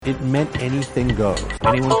It meant anything goes.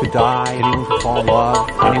 Anyone could die, anyone could fall in love,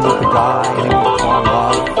 anyone could die, anyone could fall in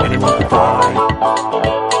love, anyone could die,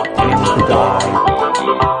 anyone could die.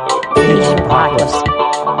 Age of Apocalypse.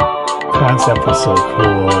 Concept was so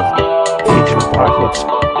cool. Age of Apocalypse.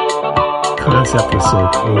 Concept was so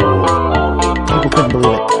cool. People couldn't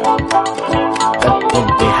believe it.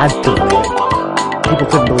 They had to believe it. People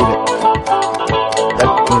couldn't believe it.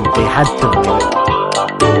 They had to believe it.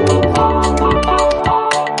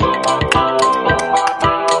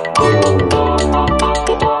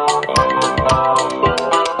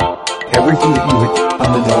 Everything that you hit on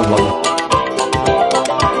the known level.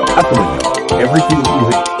 Out the window. Everything that you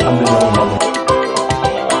hit on the known level.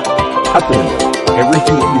 Out the window.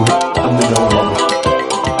 Everything that you hit on the known level.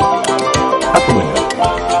 Out the window.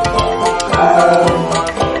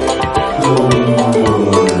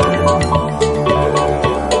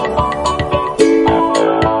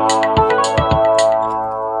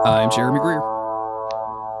 I'm Jeremy Greer.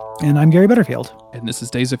 And I'm Gary Butterfield. And this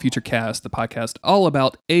is Days of Future Cast, the podcast all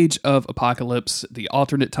about Age of Apocalypse, the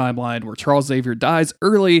alternate timeline where Charles Xavier dies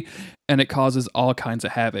early and it causes all kinds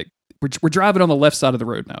of havoc. We're driving on the left side of the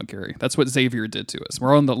road now, Gary. That's what Xavier did to us.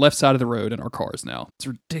 We're on the left side of the road in our cars now. It's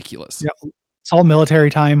ridiculous. Yeah, it's all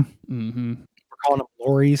military time. Mm-hmm. We're calling them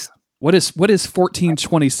lorries. What is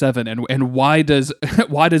 1427 and why does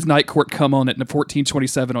Night Court come on at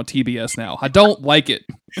 1427 on TBS now? I don't like it.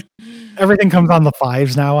 Everything comes on the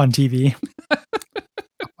fives now on TV.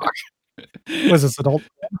 Was this adult?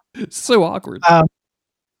 So awkward.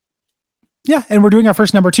 Yeah, and we're doing our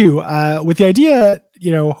first number 2 with the idea,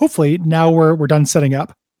 hopefully now we're done setting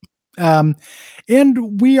up. And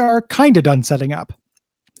we are kind of done setting up.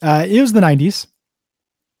 It was the 90s.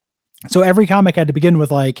 So every comic had to begin with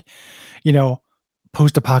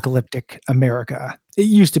post-apocalyptic America. It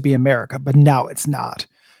used to be America, but now it's not.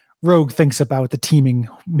 Rogue thinks about the teeming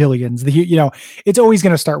millions. It's always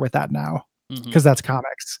going to start with that now because that's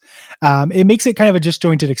comics. It makes it kind of a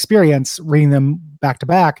disjointed experience reading them back to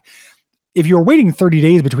back. If you were waiting 30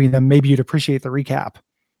 days between them, maybe you'd appreciate the recap.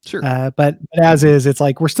 Sure. But as is, it's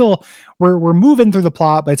like we're moving through the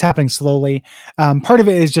plot, but it's happening slowly. Part of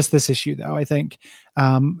it is just this issue, though, I think,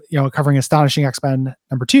 covering Astonishing X-Men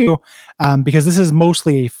number 2, because this is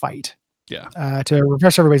mostly a fight. Yeah. To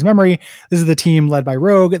refresh everybody's memory, this is the team led by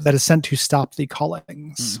Rogue that is sent to stop the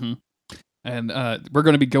Callings. Mm-hmm. And we're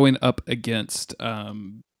going to be going up against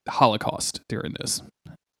Holocaust during this.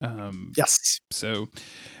 Yes. So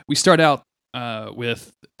we start out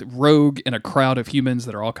with Rogue and a crowd of humans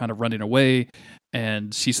that are all kind of running away,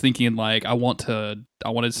 and she's thinking I want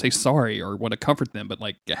to say sorry or want to comfort them, but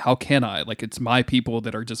how can I? It's my people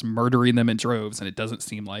that are just murdering them in droves, and it doesn't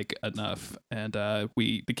seem like enough. And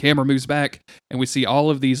the camera moves back, and we see all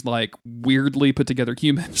of these weirdly put together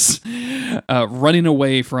humans running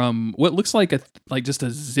away from what looks like just a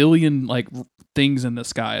zillion things in the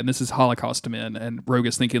sky, and this is Holocaust men. And Rogue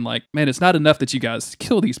is thinking man, it's not enough that you guys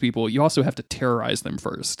kill these people, you also have to terrorize them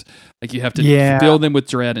first. You have to fill them with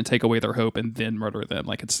dread and take away their hope and then murder them.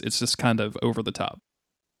 It's just kind of over the top.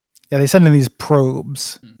 Yeah, they send in these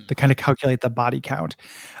probes to kind of calculate the body count.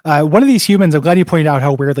 One of these humans, I'm glad you pointed out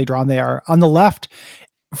how weirdly drawn they are. On the left,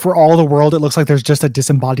 for all the world, it looks like there's just a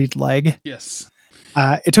disembodied leg. Yes.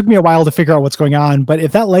 It took me a while to figure out what's going on, but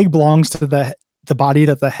if that leg belongs to the body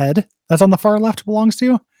that the head that's on the far left belongs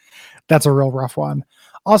to, that's a real rough one.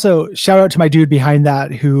 Also, shout out to my dude behind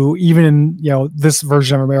that, who even in this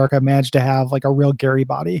version of America managed to have a real Gary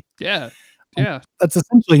body. Yeah. Yeah. That's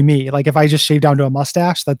essentially me. If I just shave down to a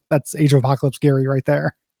mustache, that's Age of Apocalypse Gary right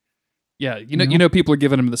there. Yeah, people are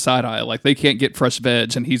giving him the side eye, they can't get fresh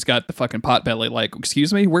veg, and he's got the fucking pot belly.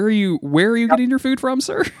 Excuse me, where are you getting your food from,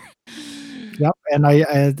 sir? Yep, and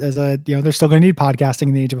they're still going to need podcasting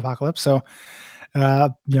in the Age of Apocalypse, so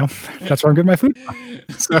that's where I'm getting my food from.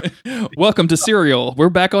 So. Welcome to Serial. We're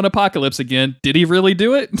back on Apocalypse again. Did he really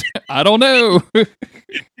do it? I don't know.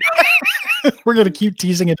 We're going to keep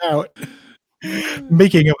teasing it out.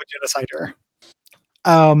 Making of a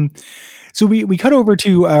genocider. So we cut over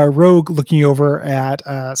to Rogue looking over at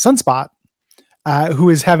Sunspot, who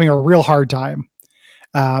is having a real hard time.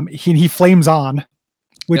 He flames on,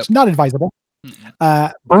 which not advisable.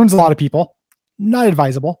 Burns a lot of people, not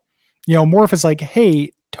advisable. Morph is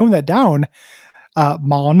hey, tone that down,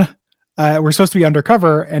 Mon. We're supposed to be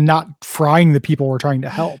undercover and not frying the people we're trying to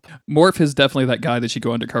help. Morph is definitely that guy that you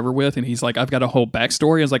go undercover with, and he's I've got a whole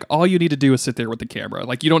backstory. It's all you need to do is sit there with the camera.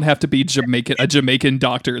 You don't have to be a Jamaican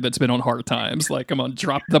doctor that's been on hard times. Come on,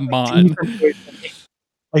 drop the Mon.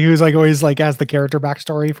 He was always as the character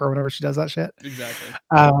backstory for whenever she does that shit. Exactly.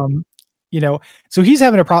 So he's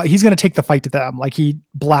having a problem. He's going to take the fight to them. He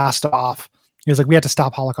blast off He was like, we have to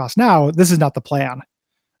stop Holocaust now. This is not the plan.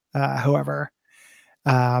 However,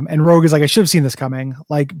 and Rogue is like, I should have seen this coming.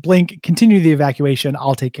 Like, Blink, continue the evacuation.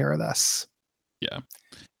 I'll take care of this. Yeah.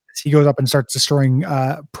 He goes up and starts destroying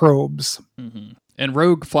probes. Mm-hmm. And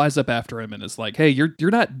Rogue flies up after him and is like, "Hey, you're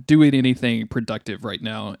not doing anything productive right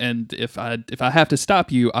now. And if I have to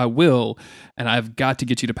stop you, I will. And I've got to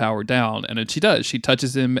get you to power down." And then she does. She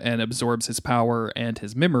touches him and absorbs his power and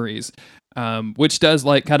his memories, which does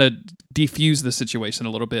like kind of defuse the situation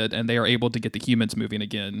a little bit. And they are able to get the humans moving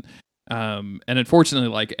again. And unfortunately,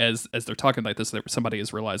 like as they're talking like this, somebody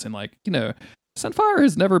is realizing, like, you know, Sunfire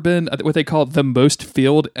has never been what they call the most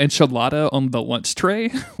filled enchilada on the lunch tray.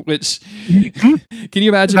 Which can you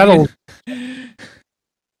imagine?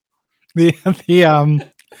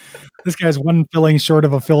 This guy's one filling short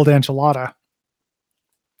of a filled enchilada.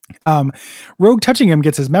 Rogue touching him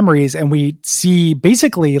gets his memories, and we see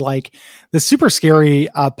basically like the super scary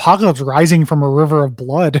Apocalypse rising from a river of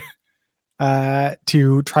blood.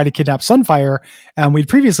 To try to kidnap Sunfire, and we'd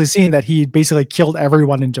previously seen that he basically killed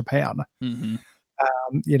everyone in Japan. Mm-hmm.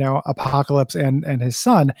 You know, Apocalypse and his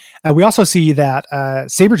son. We also see that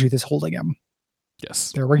Sabretooth is holding him.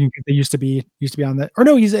 Yes, they're working. They used to be on the, or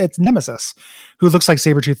no, it's Nemesis, who looks like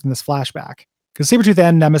Sabretooth in this flashback, because Sabretooth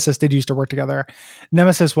and Nemesis did used to work together.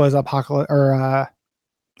 Nemesis was Apocalypse or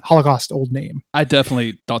Holocaust old name. I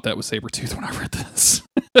definitely thought that was Sabretooth when I read this.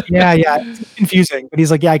 yeah, it's confusing. But he's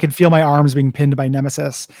like, yeah, I can feel my arms being pinned by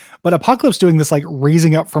Nemesis. But Apocalypse doing this, like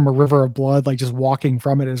raising up from a river of blood, like just walking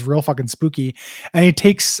from it, is real fucking spooky. And he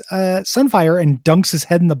takes Sunfire and dunks his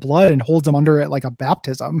head in the blood and holds him under it like a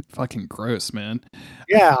baptism. Fucking gross, man.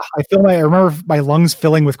 Yeah, I remember my lungs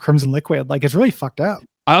filling with crimson liquid. Like, it's really fucked up.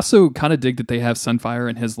 I also kind of dig that they have Sunfire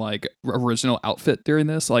in his like original outfit during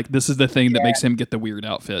this. Like, this is the thing that makes him get the weird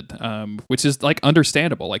outfit, which is like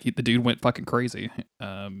understandable. Like, the dude went fucking crazy.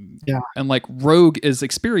 And like Rogue is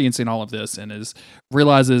experiencing all of this and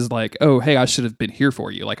realizes like, oh, hey, I should have been here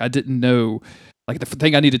for you. Like, I didn't know. Like, the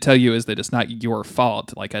thing I need to tell you is that it's not your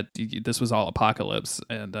fault. Like, this was all Apocalypse.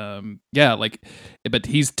 And but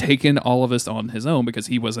he's taken all of this on his own because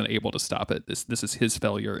he wasn't able to stop it. This is his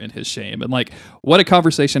failure and his shame. And like, what a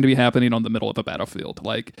conversation to be happening on the middle of a battlefield.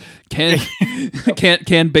 Like, can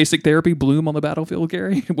basic therapy bloom on the battlefield,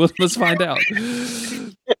 Gary? Let's find out.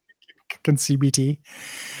 Can CBT.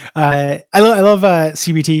 I love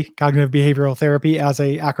CBT, cognitive behavioral therapy, as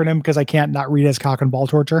a acronym, because I can't not read as cock and ball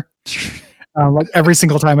torture. Like every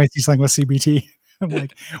single time I see something with CBT, I'm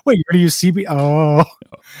like, wait, you're gonna use CBT?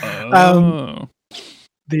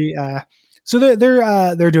 So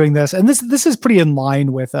they're doing this, and this is pretty in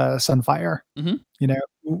line with Sunfire. Mm-hmm. You know,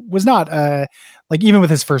 was not like, even with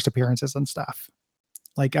his first appearances and stuff.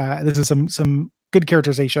 Like, this is some good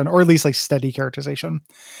characterization, or at least like steady characterization.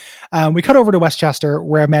 We cut over to Westchester,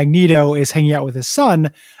 where Magneto is hanging out with his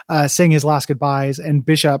son, saying his last goodbyes, and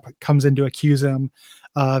Bishop comes in to accuse him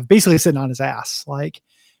of basically sitting on his ass. Like,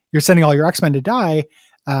 you're sending all your X-Men to die.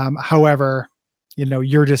 However, you know,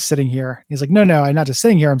 you're just sitting here. He's like, no, I'm not just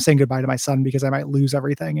sitting here. I'm saying goodbye to my son because I might lose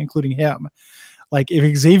everything, including him. Like,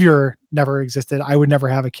 if Xavier never existed, I would never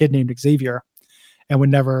have a kid named Xavier, and would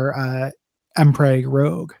never impreg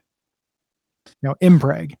Rogue. No,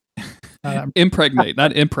 impreg. Impregnate,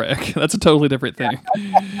 not impreg. That's a totally different thing.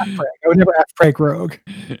 I would never F-preg Rogue.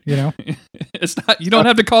 You know, it's not. You don't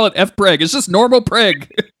have to call it F-preg. It's just normal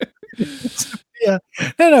preg. Yeah,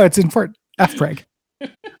 no, it's important. F-preg. So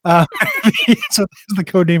this is the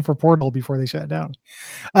code name for Portal before they shut it down.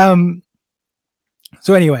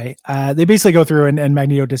 So anyway, they basically go through and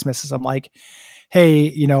Magneto dismisses them, like, hey,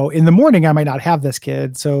 you know, in the morning I might not have this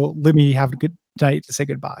kid, so let me have a good night to say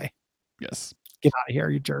goodbye. Yes. Get out of here,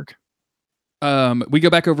 you jerk. We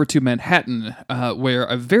go back over to Manhattan, where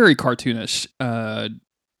a very cartoonish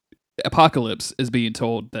Apocalypse is being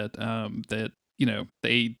told that you know,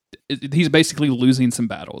 he's basically losing some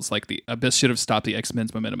battles. Like, the Abyss should have stopped the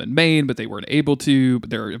X-Men's momentum in Maine, but they weren't able to. But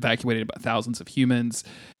they're evacuating about thousands of humans,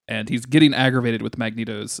 and he's getting aggravated with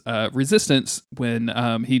Magneto's resistance when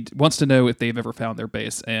he wants to know if they've ever found their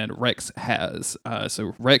base, and Rex has.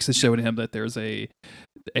 So Rex is showing him that there's the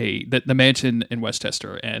mansion in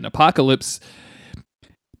Westchester, and Apocalypse.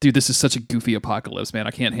 Dude, this is such a goofy Apocalypse, man. I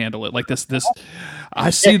can't handle it. Like, this I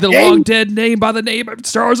see the long dead name by the name of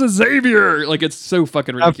Charles Xavier. Like, it's so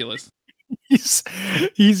fucking ridiculous. He's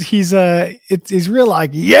real, like,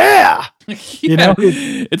 yeah. You know,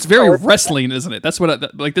 it's very wrestling, isn't it? That's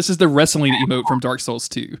what like, this is the wrestling emote from Dark Souls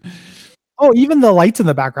 2. Oh, even the lights in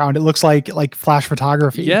the background, it looks like flash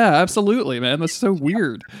photography. Yeah, absolutely, man. That's so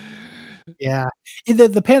weird. Yeah.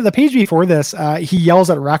 The page before this, he yells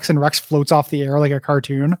at Rex, and Rex floats off the air like a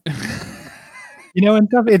cartoon. And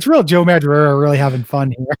stuff. It's real Joe Madureira really having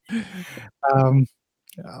fun here.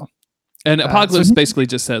 And Apocalypse so- basically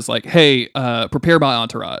just says like, "Hey, prepare my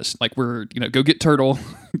entourage. Like we're go get Turtle,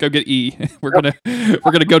 go get E. We're gonna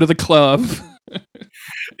go to the club."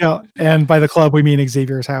 And by the club we mean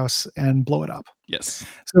Xavier's house and blow it up. Yes.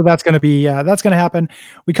 So that's going to happen.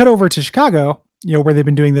 We cut over to Chicago, where they've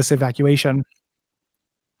been doing this evacuation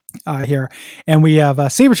here, and we have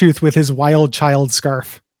Sabretooth with his wild child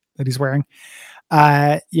scarf that he's wearing,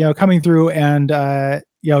 coming through and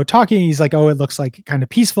talking. He's like, "Oh, it looks like kind of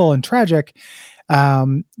peaceful and tragic."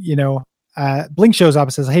 Blink shows up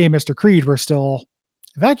and says, "Hey, Mr. Creed, we're still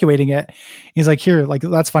evacuating it." He's like, "Here, like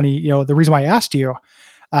that's funny. The reason why I asked you,"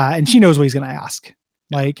 and she knows what he's going to ask,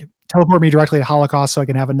 like teleport me directly to Holocaust so I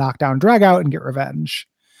can have a knockdown drag out and get revenge.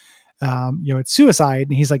 It's suicide,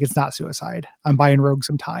 and he's like, "It's not suicide. I'm buying Rogue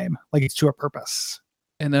some time. Like it's to a purpose."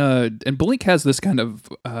 And Blink has this kind of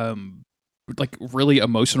like really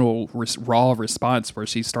emotional raw response where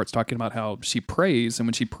she starts talking about how she prays, and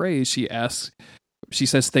when she prays she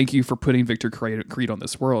says thank you for putting Victor Creed on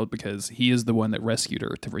this world because he is the one that rescued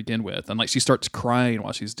her to begin with, and like she starts crying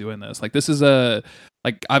while she's doing this. Like this is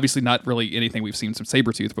like obviously not really anything we've seen from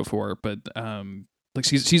Sabretooth before, but like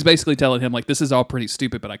she's basically telling him like this is all pretty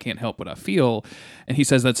stupid, but I can't help what I feel. And he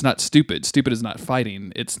says that's not stupid. Stupid is not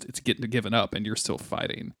fighting. It's getting given up, and you're still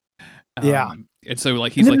fighting. And so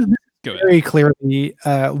like he's like, go ahead. Very clearly,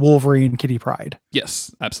 Wolverine, Kitty Pryde.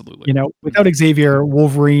 Yes, absolutely. Without Xavier,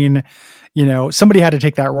 Wolverine, somebody had to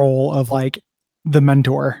take that role of like the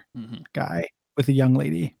mentor guy with the young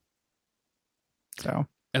lady. So.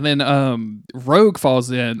 And then Rogue falls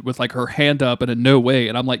in with like her hand up in a no way,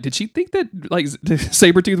 and I'm like, did she think that like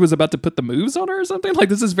Sabretooth was about to put the moves on her or something? Like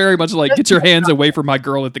this is very much like get your hands away from my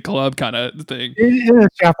girl at the club kind of thing. It's a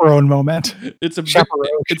chaperone moment. It's a chaperone.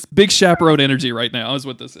 It's big chaperone energy right now is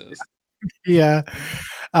what this is. Yeah.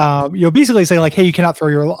 Basically saying like, hey, you cannot throw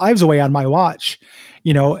your lives away on my watch,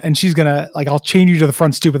 and she's gonna like, I'll chain you to the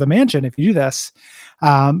front stoop of the mansion if you do this.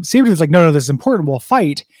 Sabretooth's like, no, this is important. We'll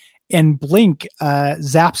fight. And Blink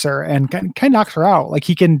zaps her and kind of knocks her out. Like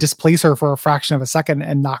he can displace her for a fraction of a second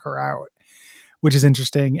and knock her out, which is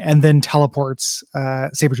interesting. And then teleports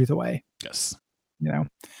Sabretooth away. Yes.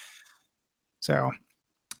 So.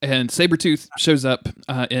 And Sabretooth shows up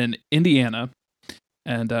in Indiana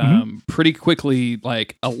and pretty quickly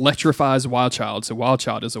like electrifies Wildchild. So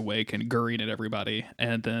Wildchild is awake and gurring at everybody,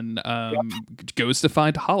 and then goes to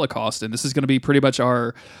find Holocaust. And this is going to be pretty much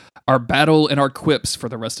our battle and our quips for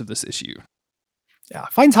the rest of this issue. Yeah,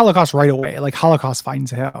 finds Holocaust right away. Like Holocaust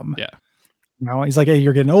finds him. Yeah. He's like, hey,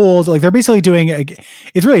 you're getting old. Like they're basically doing.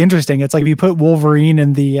 It's really interesting. It's like if you put Wolverine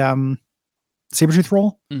in the Sabretooth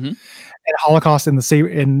role, and Holocaust in the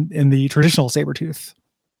in the traditional Sabretooth.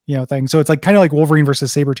 Thing. So it's like kind of like Wolverine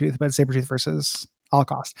versus Sabretooth, but Sabretooth versus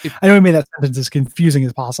Holocaust. I know I made that sentence as confusing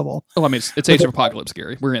as possible. Oh, I mean, it's Age of Apocalypse,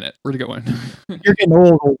 Gary. We're in it. We're going. You're getting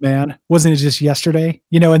old man. Wasn't it just yesterday?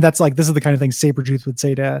 And that's like, this is the kind of thing Sabretooth would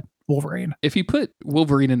say to Wolverine. If you put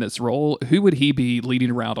Wolverine in this role, who would he be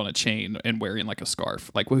leading around on a chain and wearing like a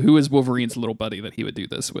scarf? Like who is Wolverine's little buddy that he would do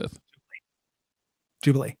this with?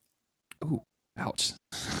 Jubilee. Ooh. Ouch.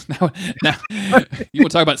 Now you want to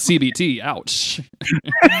talk about CBT. Ouch.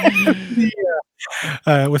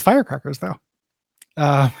 With firecrackers, though.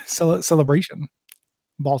 Celebration.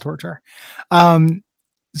 Ball torture.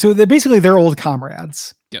 So they're old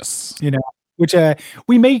comrades. Yes. Which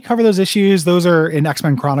we may cover those issues. Those are in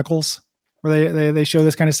X-Men Chronicles, where they show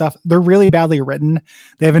this kind of stuff. They're really badly written.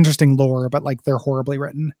 They have interesting lore, but like they're horribly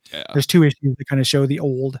written. Yeah. There's 2 issues that kind of show the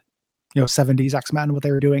old, 70s X-Men, what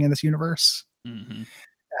they were doing in this universe.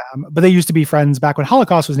 But they used to be friends back when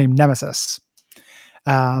Holocaust was named Nemesis.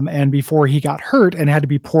 And before he got hurt and had to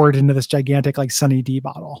be poured into this gigantic like Sunny D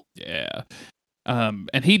bottle. Yeah.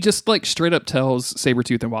 And he just like straight up tells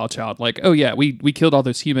Sabretooth and Wildchild like, oh yeah, we killed all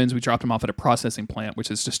those humans. We dropped them off at a processing plant,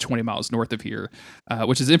 which is just 20 miles north of here,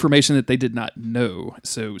 which is information that they did not know.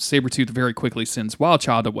 So Sabretooth very quickly sends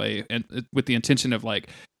Wildchild away and with the intention of like,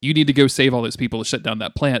 you need to go save all those people to shut down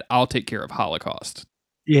that plant. I'll take care of Holocaust.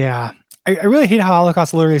 Yeah. I really hate how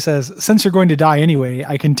Holocaust literally says, since you're going to die anyway,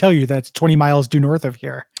 I can tell you that's 20 miles due north of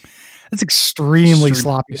here. That's extremely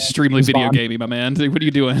sloppy. Extremely video gamey, my man. What are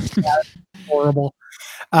you doing? Horrible.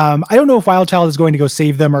 I don't know if Wildchild is going to go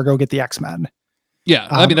save them or go get the X-Men. Yeah,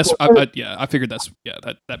 I mean, I figured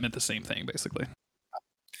that meant the same thing, basically.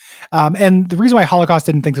 And the reason why Holocaust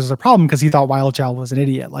didn't think this was a problem, because he thought Wildchild was an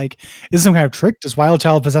idiot. Like, is this some kind of trick? Does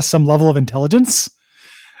Wildchild possess some level of intelligence?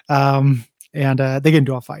 And they get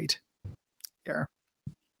into a fight here.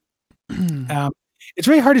 It's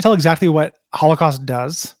really hard to tell exactly what Holocaust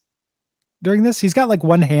does. during this. He's got like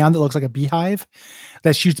one hand that looks like a beehive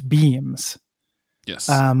that shoots beams. Yes.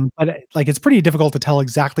 But like it's pretty difficult to tell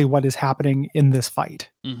exactly what is happening in this fight.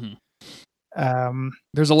 Mhm. Um,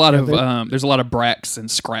 There's a lot yeah, of there's a lot of bracks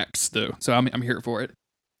and scraps though, so I'm here for it.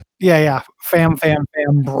 yeah. Fam,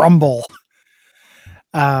 brumble.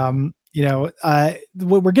 What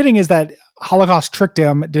we're getting is that Holocaust tricked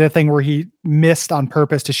him, did a thing where he missed on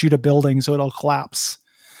purpose to shoot a building so it'll collapse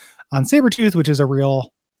on Sabretooth, which is a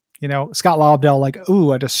real, Scott Lobdell, like,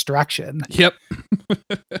 ooh, a distraction. Yep.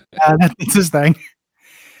 That's his thing.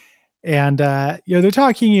 And, they're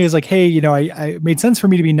talking, is like, hey, I it made sense for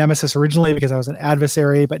me to be Nemesis originally because I was an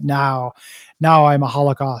adversary, but now I'm a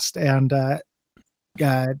Holocaust. And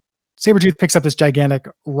Sabretooth picks up this gigantic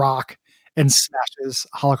rock and smashes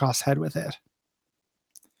Holocaust's head with it.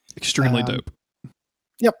 Extremely dope.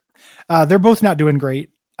 Yep. They're both not doing great.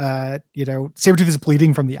 Sabretooth is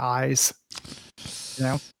bleeding from the eyes.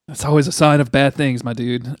 That's always a sign of bad things, my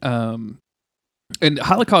dude. And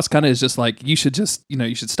Holocaust kind of is just like, you should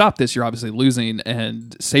stop this. You're obviously losing.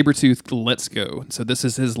 And Sabretooth lets go. So this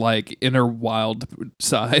is his like inner wild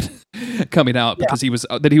side coming out because he was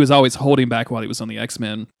always holding back while he was on the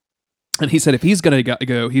X-Men. And he said, if he's going to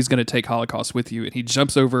go, he's going to take Holocaust with you. And he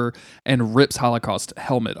jumps over and rips Holocaust's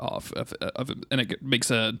helmet off of him. And it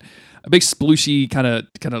makes a big splooshy kind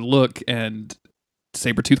of look. And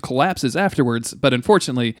Sabretooth collapses afterwards. But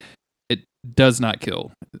unfortunately, it does not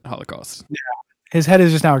kill Holocaust. Yeah. His head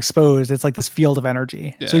is just now exposed. It's like this field of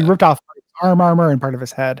energy. Yeah. So he ripped off his armor and part of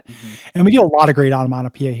his head. Mm-hmm. And we get a lot of great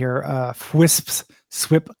onomatopoeia here. Fwisps,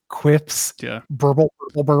 swip, quips, burble.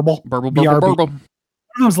 BRB.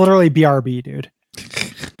 It was literally BRB, dude.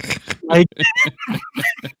 Like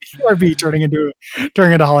BRB turning into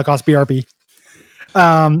Holocaust BRB.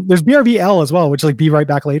 There's BRBL as well, which is like be right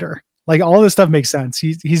back later. Like all this stuff makes sense.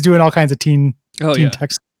 He's doing all kinds of teen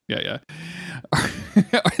text. Yeah.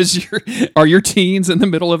 Are your teens in the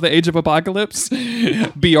middle of the Age of Apocalypse?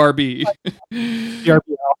 BRB.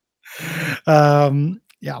 BRBL.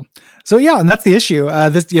 Yeah. So and that's the issue.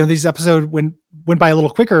 These episodes went by a little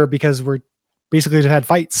quicker because we're basically just had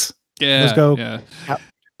fights. Yeah. Let's go.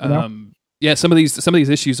 Yeah. Some of these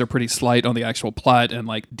issues are pretty slight on the actual plot and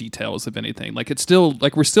like details, if anything. Like it's still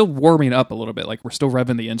like we're still warming up a little bit. Like we're still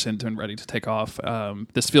revving the engine and ready to take off.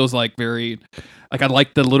 This feels like very like I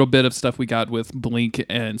like the little bit of stuff we got with Blink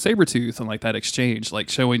and Sabretooth and like that exchange, like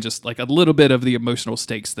showing just like a little bit of the emotional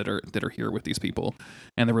stakes that are here with these people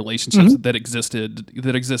and the relationships that exist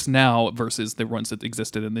now versus the ones that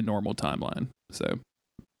existed in the normal timeline. So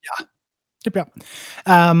yeah.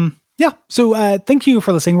 So thank you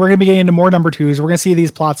for listening. We're going to be getting into more number 2s. We're going to see these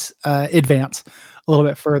plots advance a little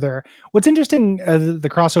bit further. What's interesting, the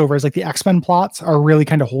crossover is like the X-Men plots are really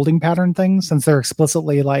kind of holding pattern things since they're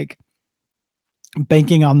explicitly like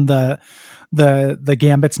banking on the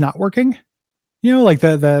gambits not working. Like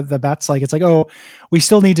the bets, like it's like, oh, we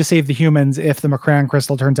still need to save the humans if the Macran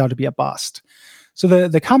crystal turns out to be a bust. So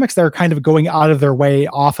the comics that are kind of going out of their way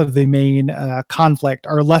off of the main conflict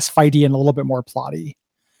are less fighty and a little bit more plotty.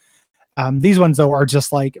 These ones though are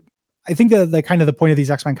just like, I think the kind of the point of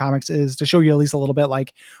these X-Men comics is to show you at least a little bit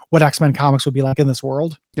like what X-Men comics would be like in this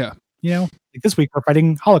world. Yeah. Like this week we're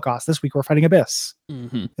fighting Holocaust. This week we're fighting Abyss,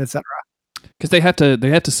 etc. Because they have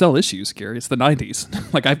to sell issues, Gary. It's the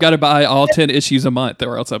 90s. Like I've got to buy all 10 issues a month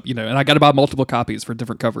or else and I got to buy multiple copies for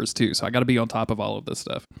different covers too. So I got to be on top of all of this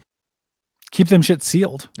stuff. Keep them shit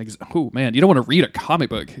sealed. Oh man, you don't want to read a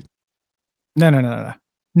comic book. No.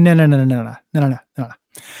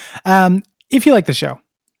 If you like the show,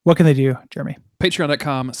 what can they do, Jeremy?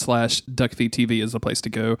 Patreon.com/DuckFeedTV is the place to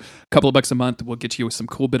go. A couple of bucks a month will get you some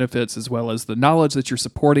cool benefits as well as the knowledge that you're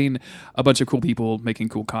supporting a bunch of cool people making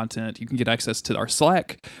cool content. You can get access to our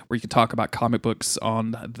Slack where you can talk about comic books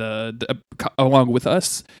on along with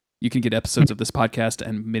us. You can get episodes of this podcast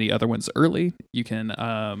and many other ones early. You can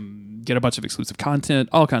get a bunch of exclusive content,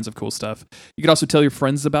 all kinds of cool stuff. You can also tell your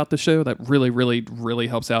friends about the show. That really, really, really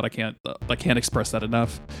helps out. I can't express that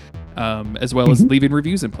enough. As well as leaving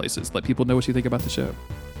reviews in places. Let people know what you think about the show.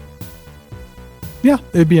 Yeah,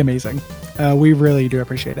 it'd be amazing. We really do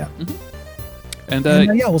appreciate that. And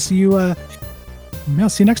we'll see you.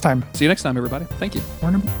 See you next time. See you next time, everybody. Thank you.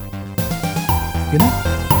 Good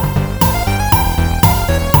night.